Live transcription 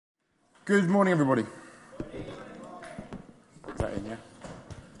Good morning, everybody. Is that in, yeah?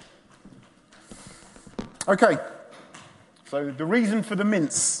 Okay, so the reason for the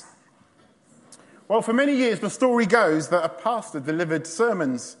mince. Well, for many years, the story goes that a pastor delivered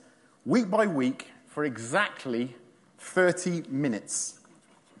sermons week by week for exactly 30 minutes.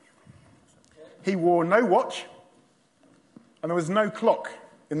 He wore no watch, and there was no clock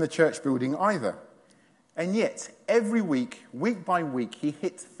in the church building either. And yet, every week, week by week, he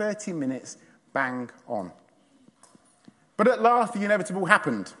hit 30 minutes bang on. But at last, the inevitable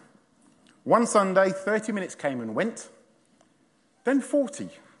happened. One Sunday, 30 minutes came and went, then 40,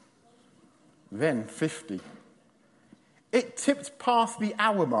 then 50. It tipped past the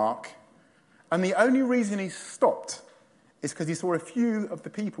hour mark, and the only reason he stopped is because he saw a few of the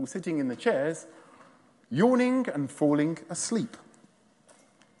people sitting in the chairs yawning and falling asleep.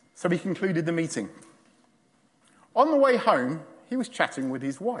 So he concluded the meeting. On the way home, he was chatting with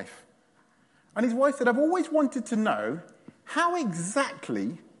his wife. And his wife said, "I've always wanted to know, how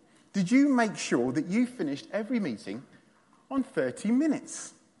exactly did you make sure that you finished every meeting on 30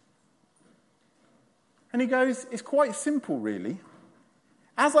 minutes? And he goes, "It's quite simple, really.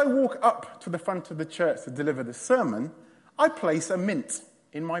 As I walk up to the front of the church to deliver the sermon, I place a mint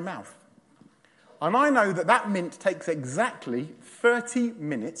in my mouth. And I know that that mint takes exactly 30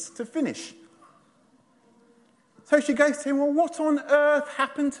 minutes to finish." So she goes to him, "Well, what on earth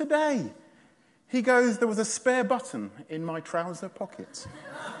happened today?" He goes, "There was a spare button in my trouser pocket."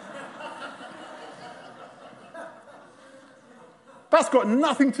 That's got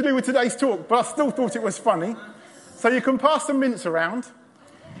nothing to do with today's talk, but I still thought it was funny. So you can pass some mints around.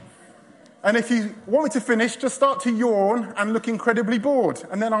 And if you want me to finish, just start to yawn and look incredibly bored,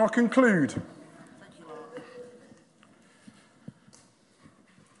 and then I'll conclude.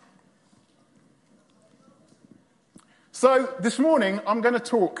 So this morning, I'm going to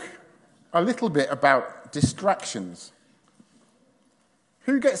talk a little bit about distractions.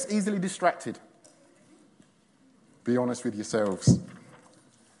 Who gets easily distracted? Be honest with yourselves.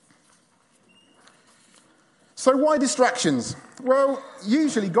 So why distractions? Well,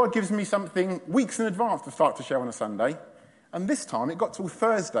 usually God gives me something weeks in advance to start to share on a Sunday. And this time it got till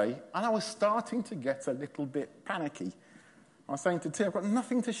Thursday, and I was starting to get a little bit panicky. I was saying to T, I've got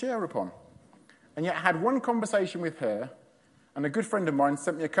nothing to share upon. And yet I had one conversation with her, and a good friend of mine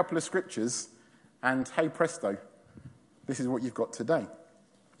sent me a couple of scriptures, and hey presto, this is what you've got today.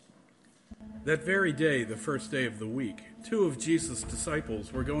 That very day, the first day of the week, 2 of Jesus'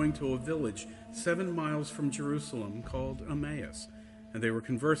 disciples were going to a village 7 miles from Jerusalem called Emmaus, and they were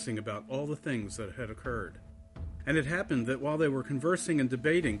conversing about all the things that had occurred. And it happened that while they were conversing and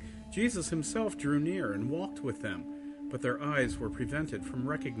debating, Jesus himself drew near and walked with them, but their eyes were prevented from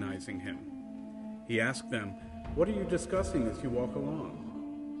recognizing him. He asked them, "What are you discussing as you walk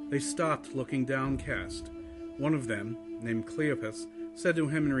along?" They stopped, looking downcast. One of them, named Cleopas, said to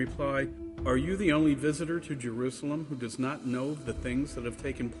him in reply, "Are you the only visitor to Jerusalem who does not know the things that have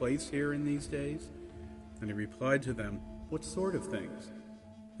taken place here in these days?" And he replied to them, "What sort of things?"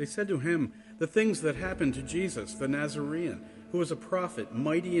 They said to him, "The things that happened to Jesus, the Nazarene, who was a prophet,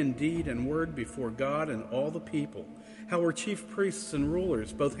 mighty in deed and word before God and all the people, how our chief priests and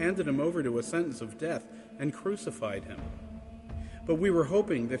rulers both handed him over to a sentence of death and crucified him. But we were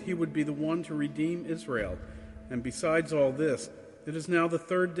hoping that he would be the one to redeem Israel. And besides all this, it is now the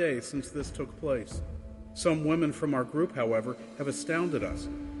 3rd day since this took place. Some women from our group, however, have astounded us.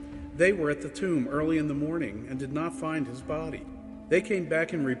 They were at the tomb early in the morning and did not find his body. They came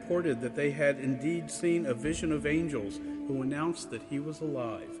back and reported that they had indeed seen a vision of angels who announced that he was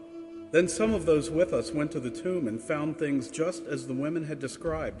alive. Then some of those with us went to the tomb and found things just as the women had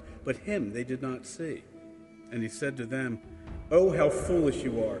described, but him they did not see." And he said to them, "Oh, how foolish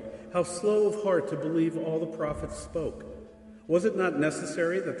you are, how slow of heart to believe all the prophets spoke. Was it not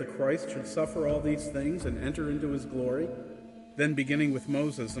necessary that the Christ should suffer all these things and enter into his glory?" Then, beginning with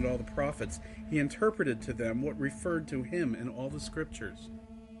Moses and all the prophets, he interpreted to them what referred to him in all the scriptures.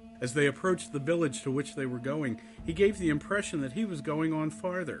 As they approached the village to which they were going, he gave the impression that he was going on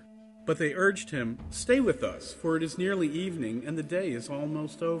farther. But they urged him, "Stay with us, for it is nearly evening, and the day is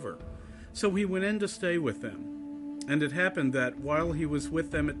almost over." So he went in to stay with them. And it happened that, while he was with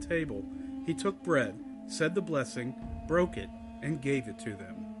them at table, he took bread, said the blessing, broke it, and gave it to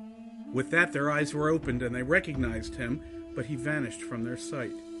them. With that their eyes were opened, and they recognized him, but he vanished from their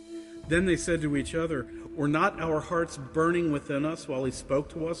sight. Then they said to each other, "Were not our hearts burning within us while he spoke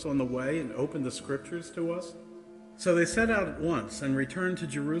to us on the way and opened the scriptures to us?" So they set out at once and returned to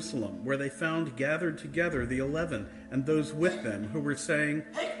Jerusalem, where they found gathered together the 11 and those with them who were saying,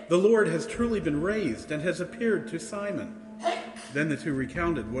 "The Lord has truly been raised and has appeared to Simon." Then the two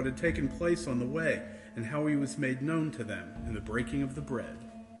recounted what had taken place on the way and how he was made known to them in the breaking of the bread.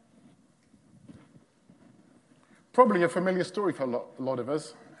 Probably a familiar story for a lot of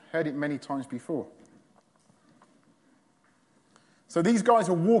us. Heard it many times before. So these guys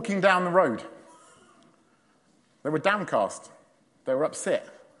were walking down the road. They were downcast. They were upset.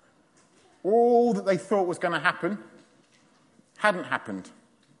 All that they thought was going to happen hadn't happened.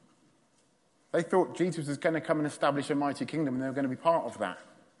 They thought Jesus was going to come and establish a mighty kingdom and they were going to be part of that.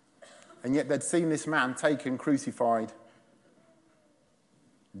 And yet they'd seen this man taken, crucified,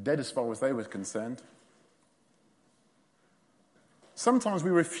 dead as far as they were concerned. Sometimes we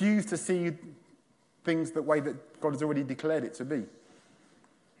refuse to see things the way that God has already declared it to be.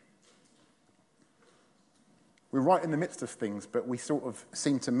 We're right in the midst of things, but we sort of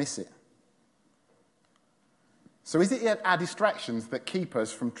seem to miss it. So is it our distractions that keep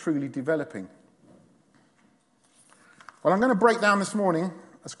us from truly developing? Well, I'm going to break down this morning,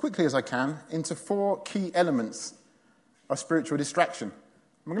 as quickly as I can, into 4 key elements of spiritual distraction.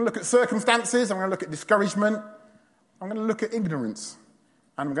 I'm going to look at circumstances, I'm going to look at discouragement, I'm going to look at ignorance,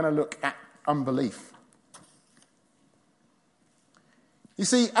 and I'm going to look at unbelief. You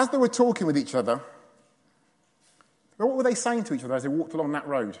see, as they were talking with each other, what were they saying to each other as they walked along that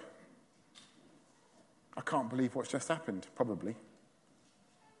road? I can't believe what's just happened, probably.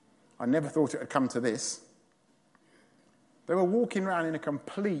 I never thought it would come to this. They were walking around in a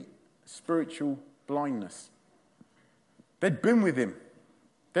complete spiritual blindness. They'd been with him.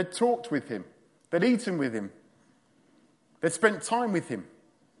 They'd talked with him. They'd eaten with him. They'd spent time with him.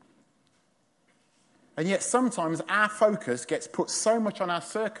 And yet sometimes our focus gets put so much on our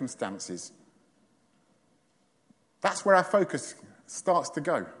circumstances. That's where our focus starts to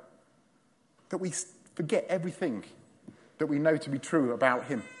go. That we forget everything that we know to be true about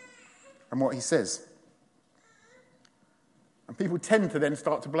him and what he says. And people tend to then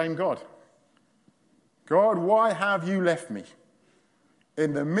start to blame God. God, why have you left me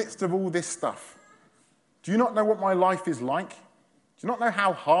in the midst of all this stuff? Do you not know what my life is like? Do you not know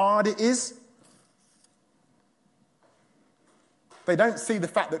how hard it is? They don't see the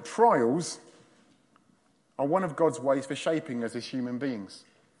fact that trials are one of God's ways for shaping us as human beings.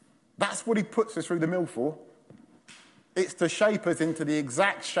 That's what he puts us through the mill for. It's to shape us into the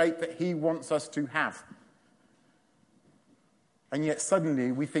exact shape that he wants us to have. And yet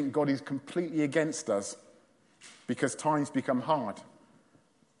suddenly we think God is completely against us because times become hard.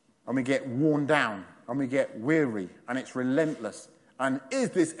 And we get worn down and we get weary and it's relentless. And is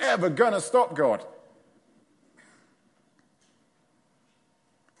this ever going to stop, God?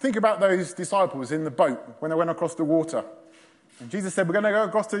 Think about those disciples in the boat when they went across the water. And Jesus said, we're going to go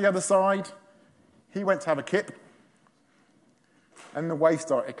across to the other side. He went to have a kip. And the waves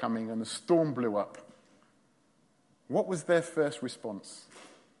started coming and the storm blew up. What was their first response?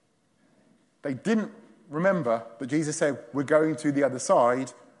 They didn't remember that Jesus said, we're going to the other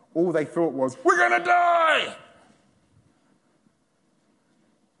side. All they thought was, we're going to die!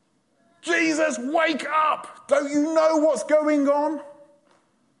 Jesus, wake up! Don't you know what's going on?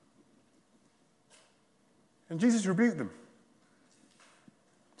 And Jesus rebuked them.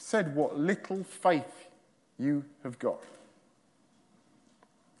 Said, what little faith you have got.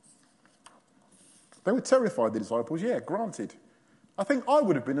 They were terrified, the disciples, yeah, granted. I think I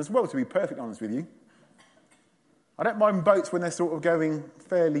would have been as well, to be perfectly honest with you. I don't mind boats when they're sort of going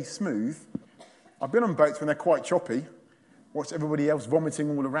fairly smooth. I've been on boats when they're quite choppy. Watched everybody else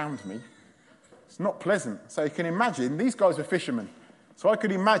vomiting all around me. It's not pleasant. So you can imagine, these guys were fishermen. So I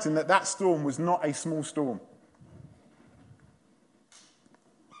could imagine that that storm was not a small storm.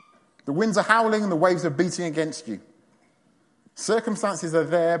 The winds are howling and the waves are beating against you. Circumstances are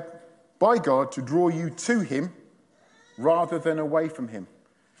there by God to draw you to him rather than away from him.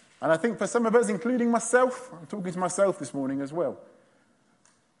 And I think for some of us, including myself, I'm talking to myself this morning as well,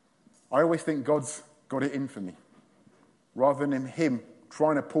 I always think God's got it in for me rather than him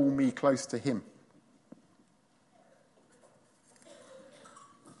trying to pull me close to him.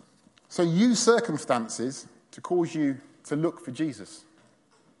 So use circumstances to cause you to look for Jesus.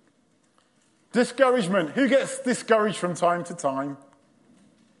 Discouragement. Who gets discouraged from time to time?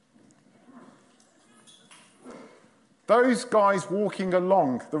 Those guys walking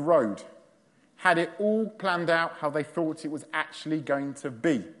along the road had it all planned out how they thought it was actually going to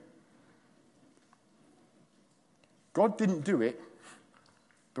be. God didn't do it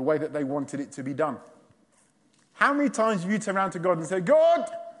the way that they wanted it to be done. How many times have you turned around to God and said, God,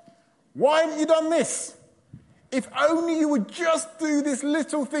 why haven't you done this? If only you would just do this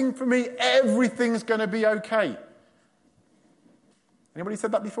little thing for me, everything's going to be okay. Anybody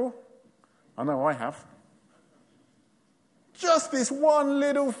said that before? I know I have. Just this one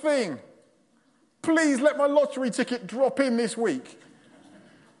little thing. Please let my lottery ticket drop in this week.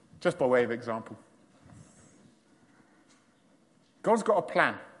 Just by way of example. God's got a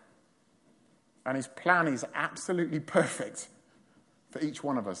plan. And his plan is absolutely perfect for each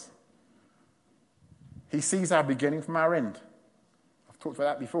one of us. He sees our beginning from our end. I've talked about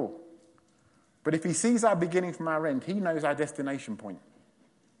that before. But if he sees our beginning from our end, he knows our destination point.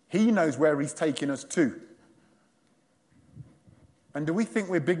 He knows where he's taking us to. And do we think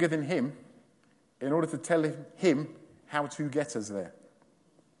we're bigger than him in order to tell him how to get us there?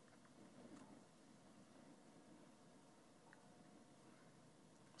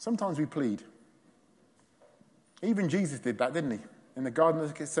 Sometimes we plead. Even Jesus did that, didn't he? In the Garden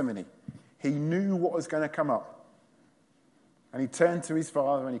of Gethsemane. He knew what was going to come up. And he turned to his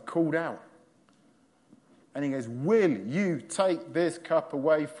Father and he called out. And he goes, will you take this cup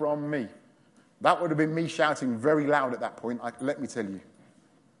away from me? That would have been me shouting very loud at that point, let me tell you.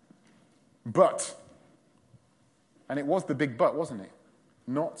 But, and it was the big but, wasn't it?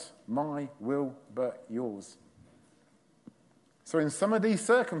 Not my will, but yours. So in some of these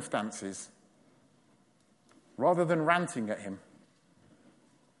circumstances, rather than ranting at him,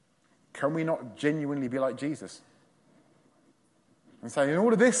 can we not genuinely be like Jesus? And say, in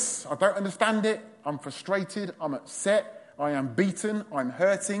all of this, I don't understand it, I'm frustrated, I'm upset, I am beaten, I'm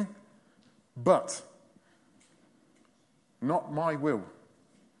hurting, but not my will,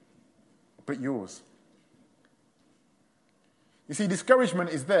 but yours. You see, discouragement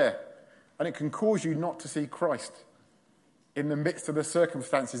is there, and it can cause you not to see Christ in the midst of the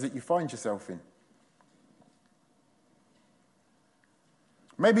circumstances that you find yourself in.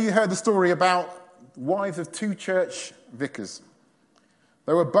 Maybe you heard the story about wives of two church vicars.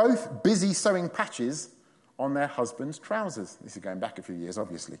 They were both busy sewing patches on their husband's trousers. This is going back a few years,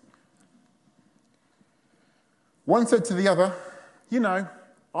 obviously. One said to the other,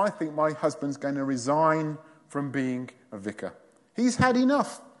 I think my husband's going to resign from being a vicar. He's had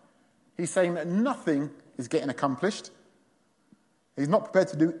enough. He's saying that nothing is getting accomplished. He's not prepared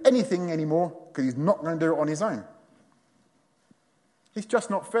to do anything anymore because he's not going to do it on his own. It's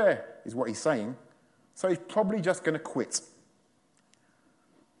just not fair, is what he's saying. So he's probably just going to quit.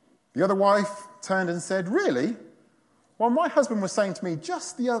 The other wife turned and said, really? Well, my husband was saying to me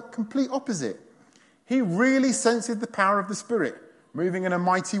just the complete opposite. He really senses the power of the Spirit moving in a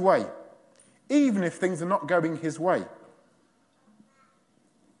mighty way, even if things are not going his way.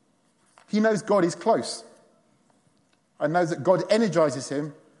 He knows God is close and knows that God energizes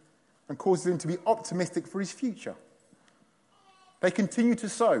him and causes him to be optimistic for his future. They continue to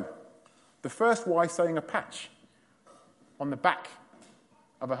sew. The first wife sewing a patch on the back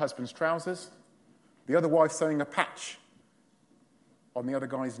of her husband's trousers. The other wife sewing a patch on the other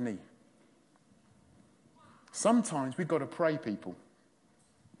guy's knee. Sometimes we've got to pray, people.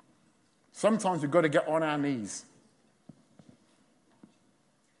 Sometimes we've got to get on our knees.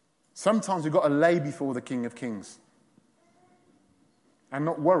 Sometimes we've got to lay before the King of Kings and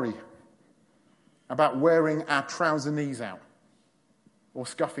not worry about wearing our trouser knees out or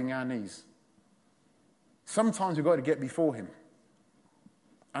scuffing our knees. Sometimes we've got to get before him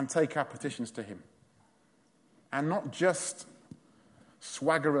and take our petitions to him and not just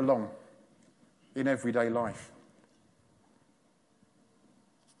swagger along in everyday life.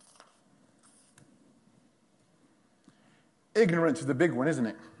 Ignorance is the big one, isn't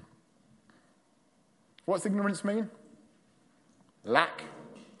it? What's ignorance mean? Lack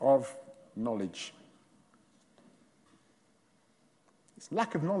of knowledge. It's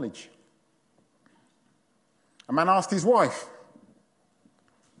lack of knowledge. A man asked his wife,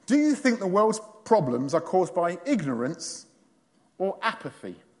 do you think the world's problems are caused by ignorance or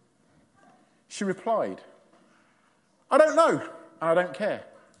apathy? She replied, I don't know, and I don't care.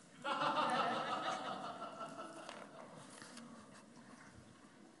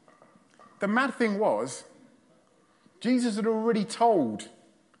 The mad thing was, Jesus had already told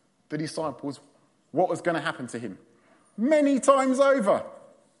the disciples what was going to happen to him many times over.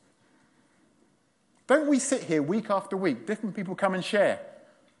 Don't we sit here week after week, different people come and share.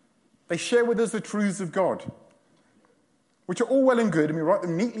 They share with us the truths of God, which are all well and good, and we write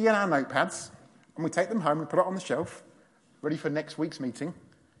them neatly in our notepads, and we take them home and put it on the shelf, ready for next week's meeting,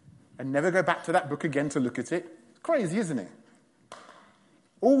 and never go back to that book again to look at it. It's crazy, isn't it?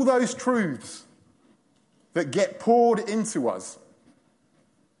 All those truths that get poured into us,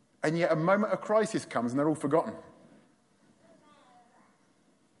 and yet a moment of crisis comes and they're all forgotten.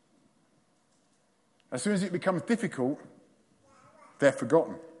 As soon as it becomes difficult, they're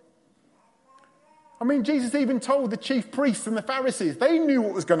forgotten. I mean, Jesus even told the chief priests and the Pharisees, they knew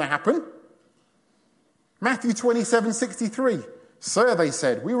what was going to happen. Matthew 27:63. Sir, they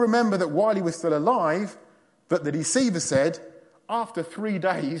said, we remember that while he was still alive, that the deceiver said, after 3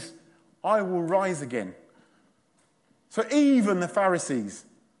 days, I will rise again. So even the Pharisees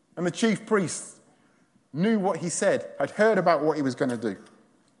and the chief priests knew what he said, had heard about what he was going to do.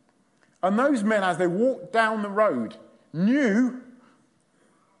 And those men, as they walked down the road, knew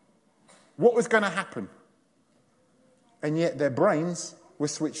what was going to happen. And yet their brains were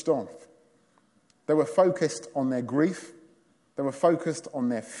switched off. They were focused on their grief. They were focused on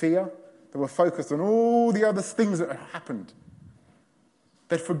their fear. They were focused on all the other things that had happened.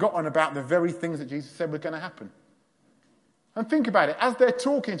 They'd forgotten about the very things that Jesus said were going to happen. And think about it. As they're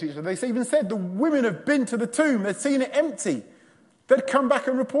talking to each other, they even said the women have been to the tomb. They'd seen it empty. They'd come back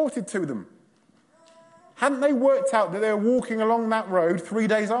and reported to them. Hadn't they worked out that they were walking along that road 3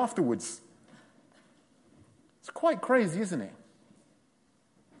 days afterwards? It's quite crazy, isn't it?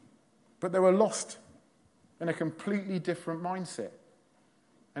 But they were lost in a completely different mindset.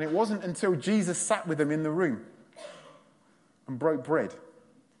 And it wasn't until Jesus sat with them in the room and broke bread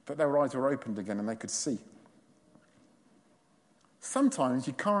that their eyes were opened again and they could see. Sometimes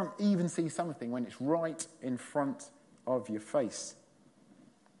you can't even see something when it's right in front of your face.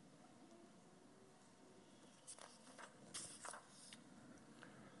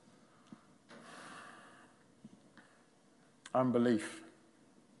 Unbelief.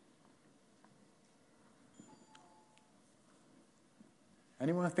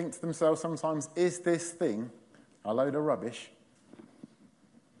 Anyone think to themselves sometimes, is this thing a load of rubbish?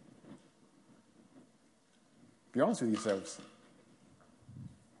 Be honest with yourselves.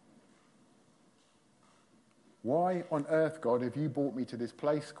 Why on earth, God, have you brought me to this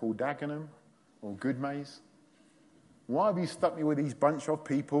place called Dagenham or Goodmays? Why have you stuck me with these bunch of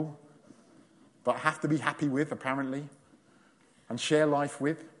people that I have to be happy with, apparently, and share life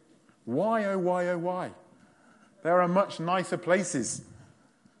with? Why, oh why, oh why? There are much nicer places.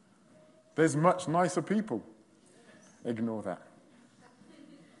 There's much nicer people. Ignore that.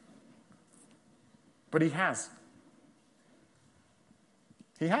 But he has.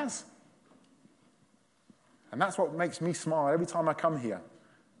 He has. And that's what makes me smile every time I come here.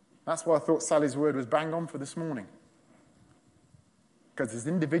 That's why I thought Sally's word was bang on for this morning. Because as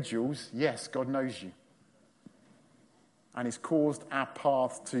individuals, yes, God knows you. And he's caused our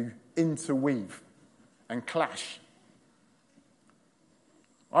paths to interweave and clash.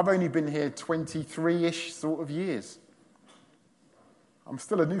 I've only been here 23-ish sort of years. I'm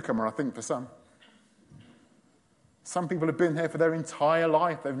still a newcomer, I think, for some. Some people have been here for their entire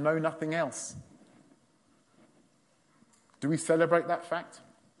life. They've known nothing else. Do we celebrate that fact?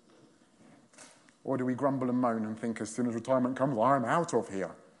 Or do we grumble and moan and think as soon as retirement comes, I'm out of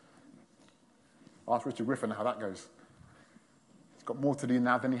here? Ask Richard Griffin how that goes. He's got more to do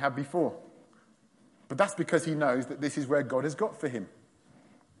now than he had before. But that's because he knows that this is where God has got for him.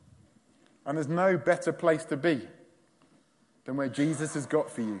 And there's no better place to be than where Jesus has got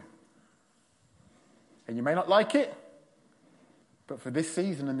for you. And you may not like it, but for this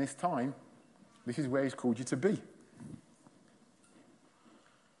season and this time, this is where he's called you to be.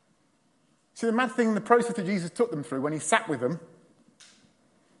 See, the mad thing, the process that Jesus took them through when he sat with them,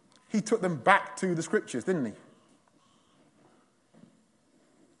 he took them back to the scriptures, didn't he?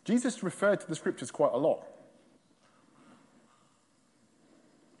 Jesus referred to the scriptures quite a lot.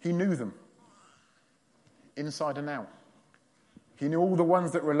 He knew them inside and out. He knew all the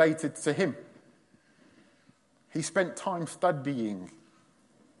ones that related to him. He spent time studying.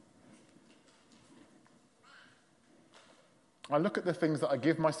 I look at the things that I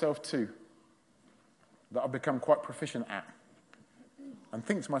give myself to, that I've become quite proficient at, and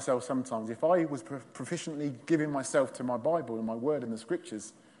think to myself sometimes, if I was proficiently giving myself to my Bible and my word and the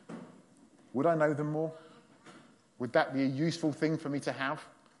scriptures, would I know them more? Would that be a useful thing for me to have?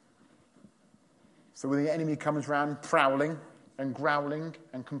 So when the enemy comes round prowling and growling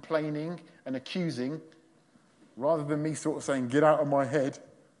and complaining and accusing, rather than me sort of saying, get out of my head,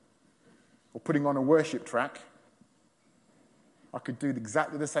 or putting on a worship track, I could do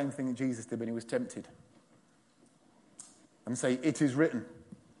exactly the same thing that Jesus did when he was tempted. And say, it is written.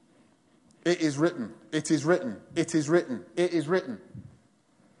 It is written. It is written. It is written. It is written.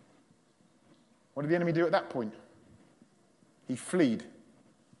 What did the enemy do at that point? He fled.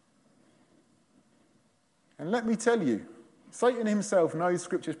 And let me tell you, Satan himself knows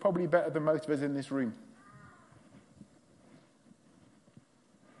scriptures probably better than most of us in this room.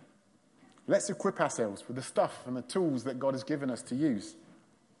 Let's equip ourselves with the stuff and the tools that God has given us to use.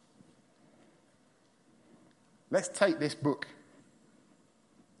 Let's take this book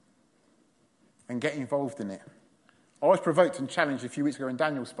and get involved in it. I was provoked and challenged a few weeks ago when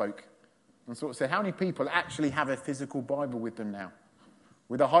Daniel spoke and sort of say, how many people actually have a physical Bible with them now?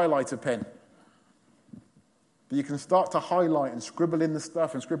 With a highlighter pen. That you can start to highlight and scribble in the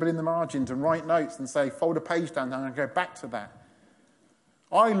stuff and scribble in the margins and write notes and say, fold a page down and go back to that.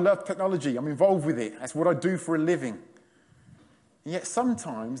 I love technology. I'm involved with it. That's what I do for a living. And yet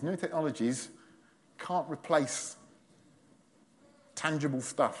sometimes new technologies can't replace tangible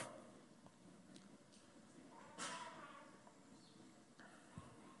stuff.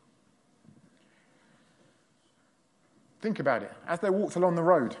 Think about it. As they walked along the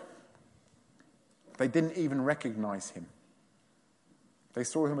road, they didn't even recognize him. They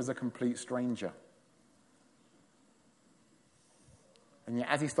saw him as a complete stranger. And yet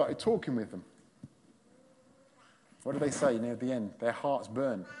as he started talking with them, what did they say near the end? Their hearts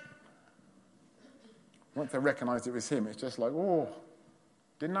burned. Once they recognized it was him, it's just like, oh,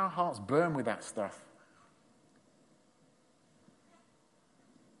 didn't our hearts burn with that stuff?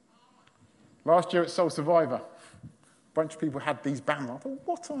 Last year at Soul Survivor, a bunch of people had these banners. I thought,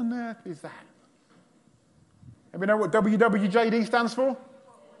 what on earth is that? Anybody know what WWJD stands for?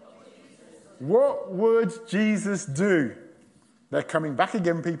 What would Jesus do? They're coming back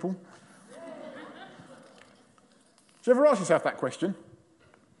again, people. Do you ever ask yourself that question?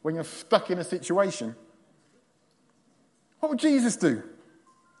 When you're stuck in a situation? What would Jesus do?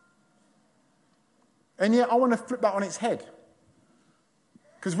 And yet I want to flip that on its head.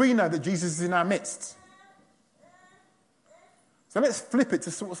 Because we know that Jesus is in our midst. So let's flip it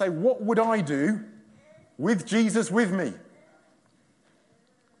to sort of say, what would I do with Jesus with me?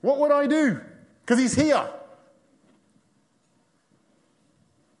 What would I do? Because he's here.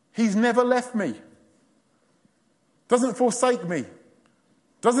 He's never left me. Doesn't forsake me.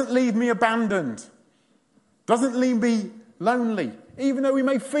 Doesn't leave me abandoned. Doesn't leave me lonely. Even though we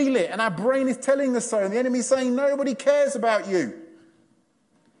may feel it and our brain is telling us so and the enemy's saying nobody cares about you.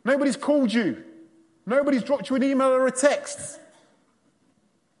 Nobody's called you. Nobody's dropped you an email or a text.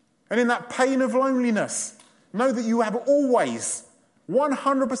 And in that pain of loneliness, know that you have always,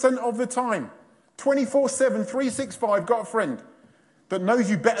 100% of the time, 24/7, 365, got a friend that knows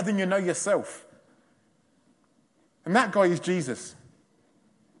you better than you know yourself. And that guy is Jesus.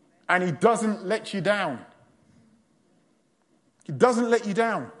 And he doesn't let you down. He doesn't let you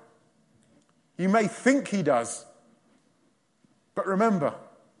down. You may think he does. But remember,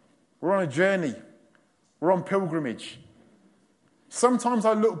 we're on a journey. We're on pilgrimage. Sometimes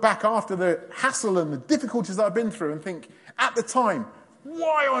I look back after the hassle and the difficulties I've been through and think, at the time,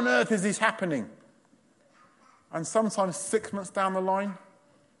 why on earth is this happening? And sometimes 6 months down the line,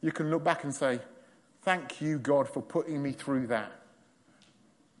 you can look back and say, thank you, God, for putting me through that.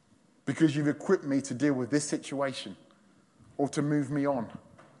 Because you've equipped me to deal with this situation, or to move me on,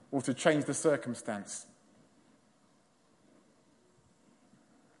 or to change the circumstance.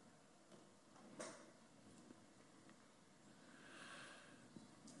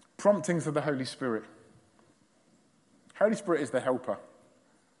 Promptings of the Holy Spirit. Holy Spirit is the helper.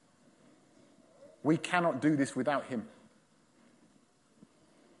 We cannot do this without him.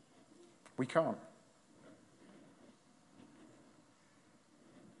 We can't.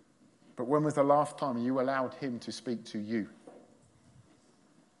 But when was the last time you allowed him to speak to you?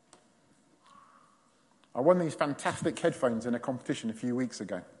 I won these fantastic headphones in a competition a few weeks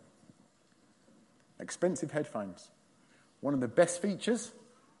ago. Expensive headphones. One of the best features,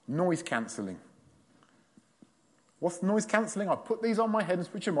 noise cancelling. What's noise cancelling? I put these on my head and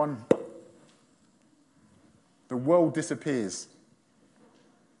switch them on. The world disappears.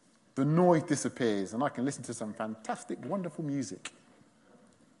 The noise disappears, and I can listen to some fantastic, wonderful music.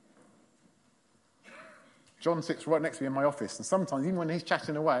 John sits right next to me in my office, and sometimes, even when he's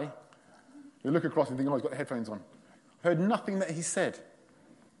chatting away, you look across and think, oh, he's got the headphones on. I heard nothing that he said.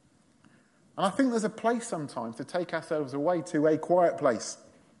 And I think there's a place sometimes to take ourselves away to a quiet place.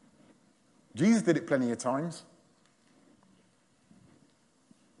 Jesus did it plenty of times.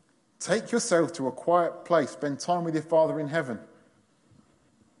 Take yourself to a quiet place. Spend time with your Father in heaven.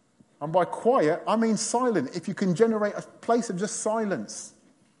 And by quiet, I mean silent. If you can generate a place of just silence.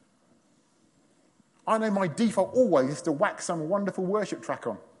 I know my default always is to whack some wonderful worship track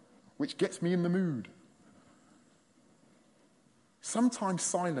on, which gets me in the mood. Sometimes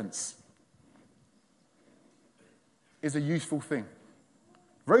silence is a useful thing.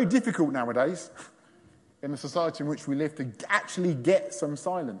 Very difficult nowadays in the society in which we live to actually get some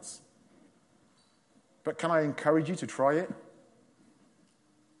silence. But can I encourage you to try it?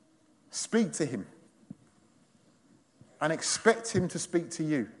 Speak to him. And expect him to speak to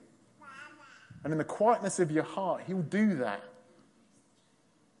you. And in the quietness of your heart, he'll do that.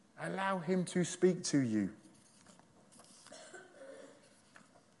 Allow him to speak to you.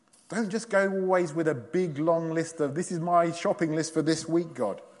 Don't just go always with a big, long list of, this is my shopping list for this week,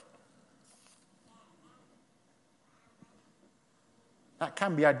 God. That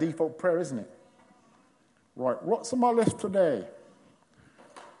can be our default prayer, isn't it? Right, what's on my list today?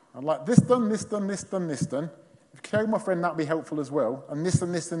 I'd like this done, this done, this done, this done. If you tell my friend, that would be helpful as well. And this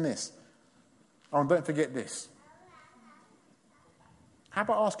and this and this. Oh, and don't forget this. How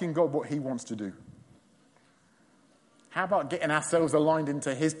about asking God what he wants to do? How about getting ourselves aligned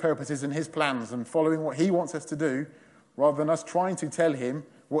into his purposes and his plans and following what he wants us to do, rather than us trying to tell him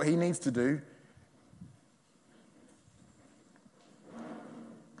what he needs to do?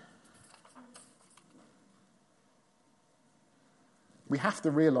 We have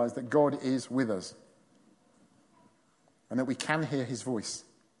to realize that God is with us and that we can hear his voice.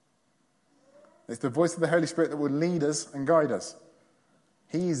 It's the voice of the Holy Spirit that will lead us and guide us.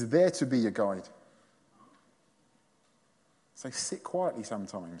 He is there to be your guide. So sit quietly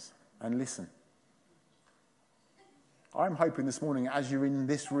sometimes and listen. I'm hoping this morning, as you're in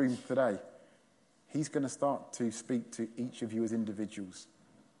this room today, he's going to start to speak to each of you as individuals.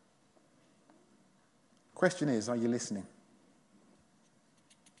 Question is, are you listening?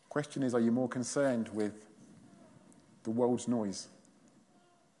 Question is, are you more concerned with the world's noise?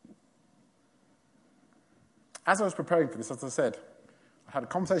 As I was preparing for this, as I said, I had a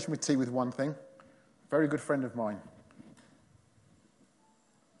conversation with T with one thing, a very good friend of mine,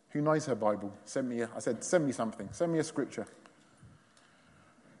 who knows her Bible. I said, send me something, send me a scripture.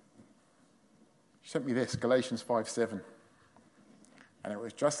 She sent me this, Galatians 5:7. And it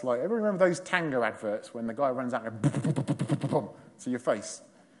was just like, ever remember those Tango adverts when the guy runs out and boom, to your face?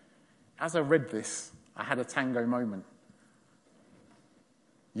 As I read this, I had a Tango moment.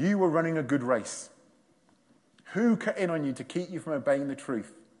 You were running a good race. Who cut in on you to keep you from obeying the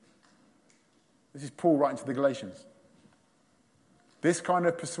truth? This is Paul writing to the Galatians. This kind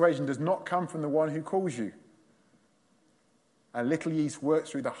of persuasion does not come from the one who calls you. A little yeast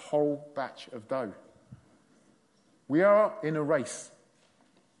works through the whole batch of dough. We are in a race.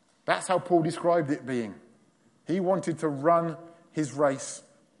 That's how Paul described it being. He wanted to run his race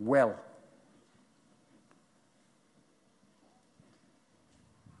well.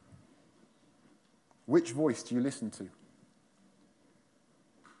 Which voice do you listen to?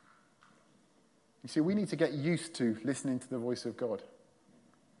 You see, we need to get used to listening to the voice of God,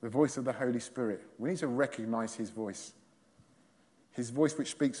 the voice of the Holy Spirit. We need to recognize his voice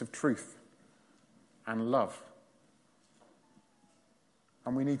which speaks of truth and love.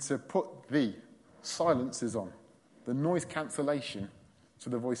 And we need to put the silencers on, the noise cancellation to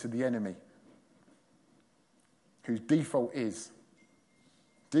the voice of the enemy, whose default is,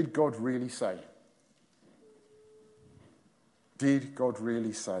 did God really say? Did God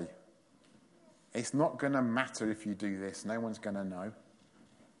really say? It's not going to matter if you do this. No one's going to know.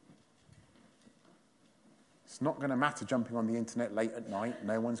 It's not going to matter jumping on the internet late at night.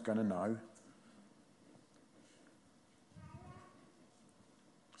 No one's going to know.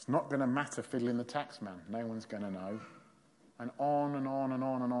 It's not going to matter fiddling the tax man. No one's going to know. And on and on and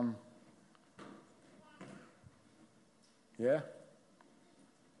on and on. Yeah?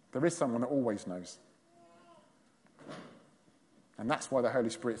 There is someone that always knows. And that's why the Holy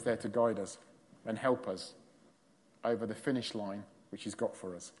Spirit's there to guide us and help us over the finish line which he's got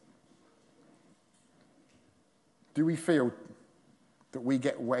for us. Do we feel that we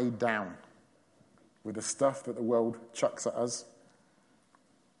get weighed down with the stuff that the world chucks at us?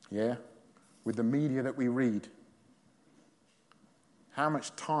 Yeah? With the media that we read? How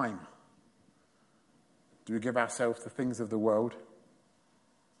much time do we give ourselves to things of the world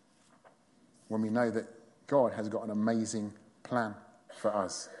when we know that God has got an amazing plan for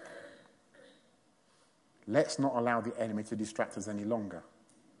us? Let's not allow the enemy to distract us any longer.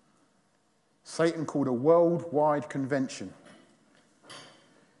 Satan called a worldwide convention.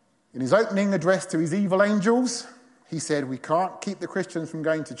 In his opening address to his evil angels, he said, we can't keep the Christians from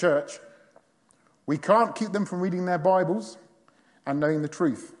going to church. We can't keep them from reading their Bibles and knowing the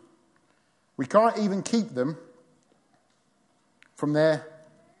truth. We can't even keep them from their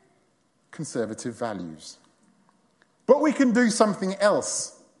conservative values. But we can do something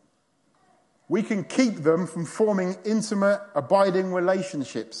else. We can keep them from forming intimate, abiding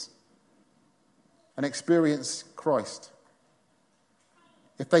relationships and experience Christ.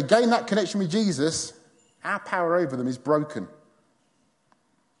 If they gain that connection with Jesus, our power over them is broken.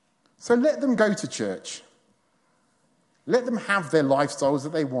 So let them go to church. Let them have their lifestyles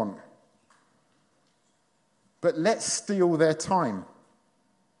that they want. But let's steal their time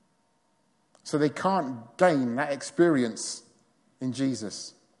so they can't gain that experience in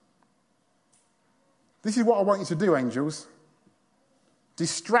Jesus. This is what I want you to do, angels.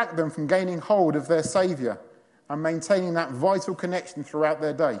 distract them from gaining hold of their Saviour and maintaining that vital connection throughout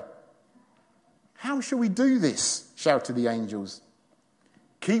their day. How shall we do this? Shouted the angels.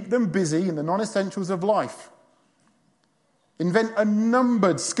 Keep them busy in the non-essentials of life. Invent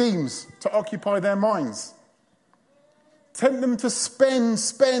unnumbered schemes to occupy their minds. Tempt them to spend,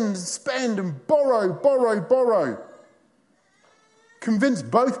 and borrow. Convince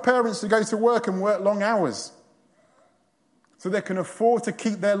both parents to go to work and work long hours so they can afford to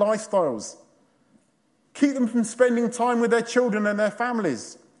keep their lifestyles. Keep them from spending time with their children and their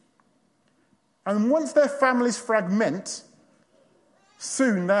families. And once their families fragment,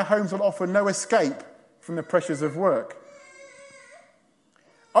 soon their homes will offer no escape from the pressures of work.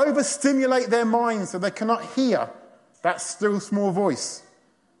 Overstimulate their minds so they cannot hear that still small voice.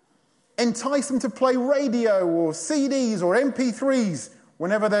 Entice them to play radio or CDs or MP3s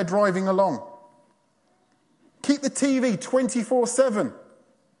whenever they're driving along. Keep the TV 24/7.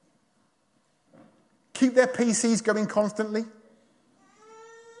 Keep their PCs going constantly.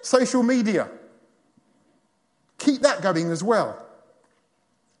 Social media. Keep that going as well.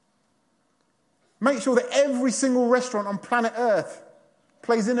 Make sure that every single restaurant on planet Earth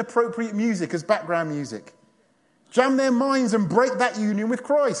plays inappropriate music as background music. Jam their minds and break that union with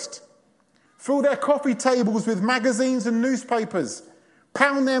Christ. Fill their coffee tables with magazines and newspapers.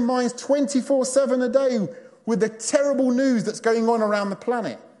 Pound their minds 24/7 a day with the terrible news that's going on around the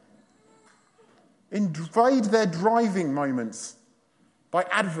planet. Invade their driving moments by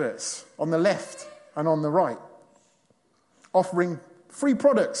adverts on the left and on the right, offering free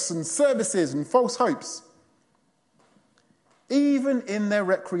products and services and false hopes. Even in their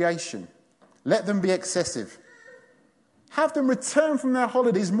recreation, let them be excessive. Have them return from their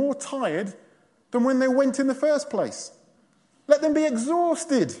holidays more tired than when they went in the first place. Let them be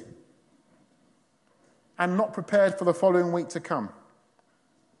exhausted and not prepared for the following week to come.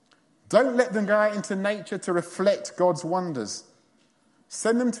 Don't let them go out into nature to reflect God's wonders.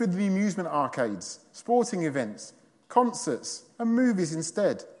 Send them to the amusement arcades, sporting events, concerts, and movies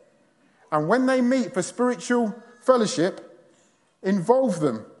instead. And when they meet for spiritual fellowship, involve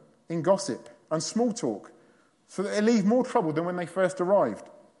them in gossip and small talk so that they leave more trouble than when they first arrived.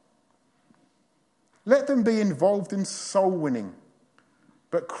 Let them be involved in soul winning,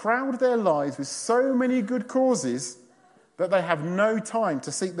 but crowd their lives with so many good causes that they have no time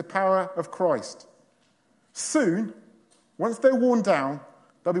to seek the power of Christ. Soon, once they're worn down,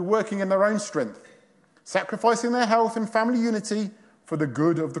 they'll be working in their own strength, sacrificing their health and family unity for the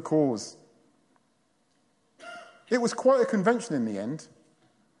good of the cause. It was quite a convention in the end,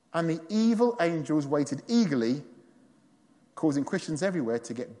 and the evil angels waited eagerly, causing Christians everywhere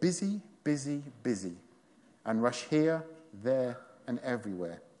to get busy, and rush here, there, and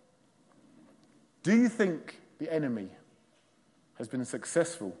everywhere. Do you think the enemy has been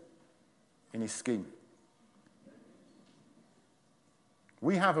successful in his scheme?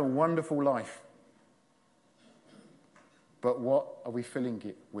 We have a wonderful life, but what are we filling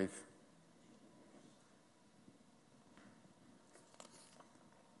it with?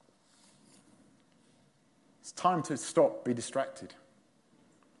 It's time to stop, be distracted.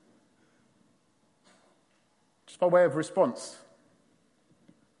 Just by way of response,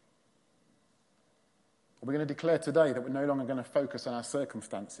 we're going to declare today that we're no longer going to focus on our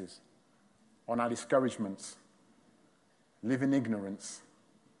circumstances, on our discouragements, live in ignorance,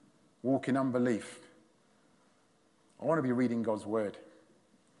 walk in unbelief. I want to be reading God's word.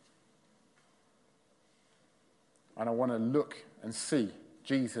 And I want to look and see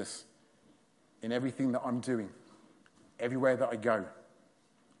Jesus in everything that I'm doing, everywhere that I go.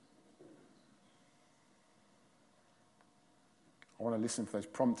 I want to listen to those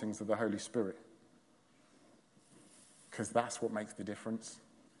promptings of the Holy Spirit, because that's what makes the difference.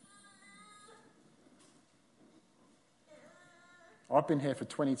 I've been here for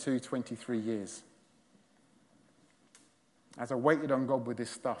 22, 23 years. As I waited on God with this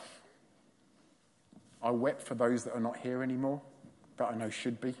stuff, I wept for those that are not here anymore, that I know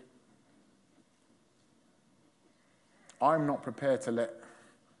should be. I'm not prepared to let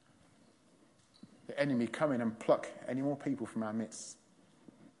the enemy come in and pluck any more people from our midst.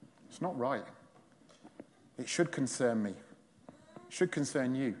 It's not right. It should concern me. It should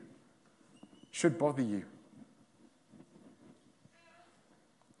concern you. It should bother you.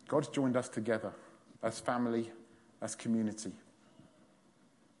 God's joined us together as family, as community.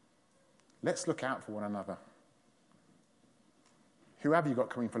 Let's look out for one another. Who have you got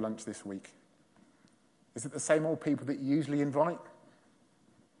coming for lunch this week? Is it the same old people that you usually invite?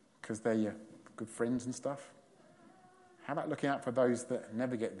 Because they're your good friends and stuff? How about looking out for those that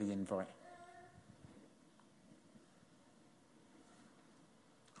never get the invite?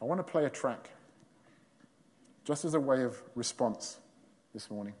 I want to play a track just as a way of response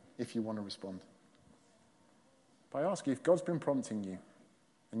this morning, if you want to respond. But I ask you, if God's been prompting you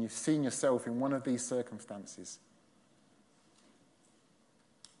and you've seen yourself in one of these circumstances,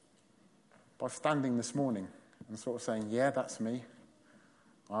 by standing this morning and sort of saying, yeah, that's me.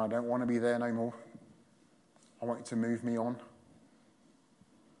 I don't want to be there no more. I want you to move me on.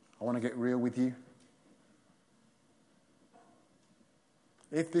 I want to get real with you.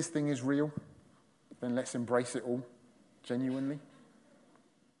 If this thing is real, then let's embrace it all genuinely.